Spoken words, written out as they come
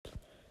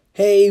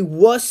Hey,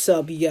 what's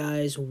up, you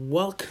guys?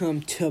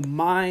 Welcome to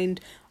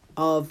Mind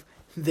of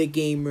the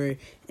Gamer.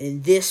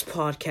 And this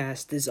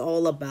podcast is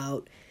all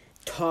about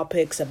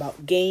topics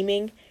about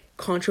gaming,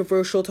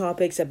 controversial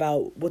topics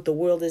about what the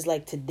world is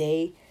like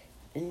today.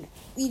 And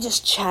we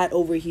just chat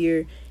over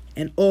here.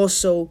 And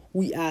also,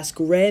 we ask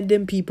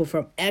random people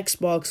from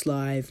Xbox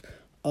Live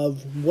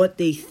of what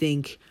they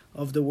think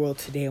of the world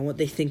today and what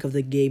they think of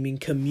the gaming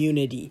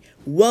community.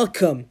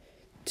 Welcome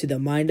to the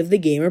Mind of the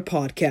Gamer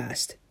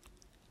podcast.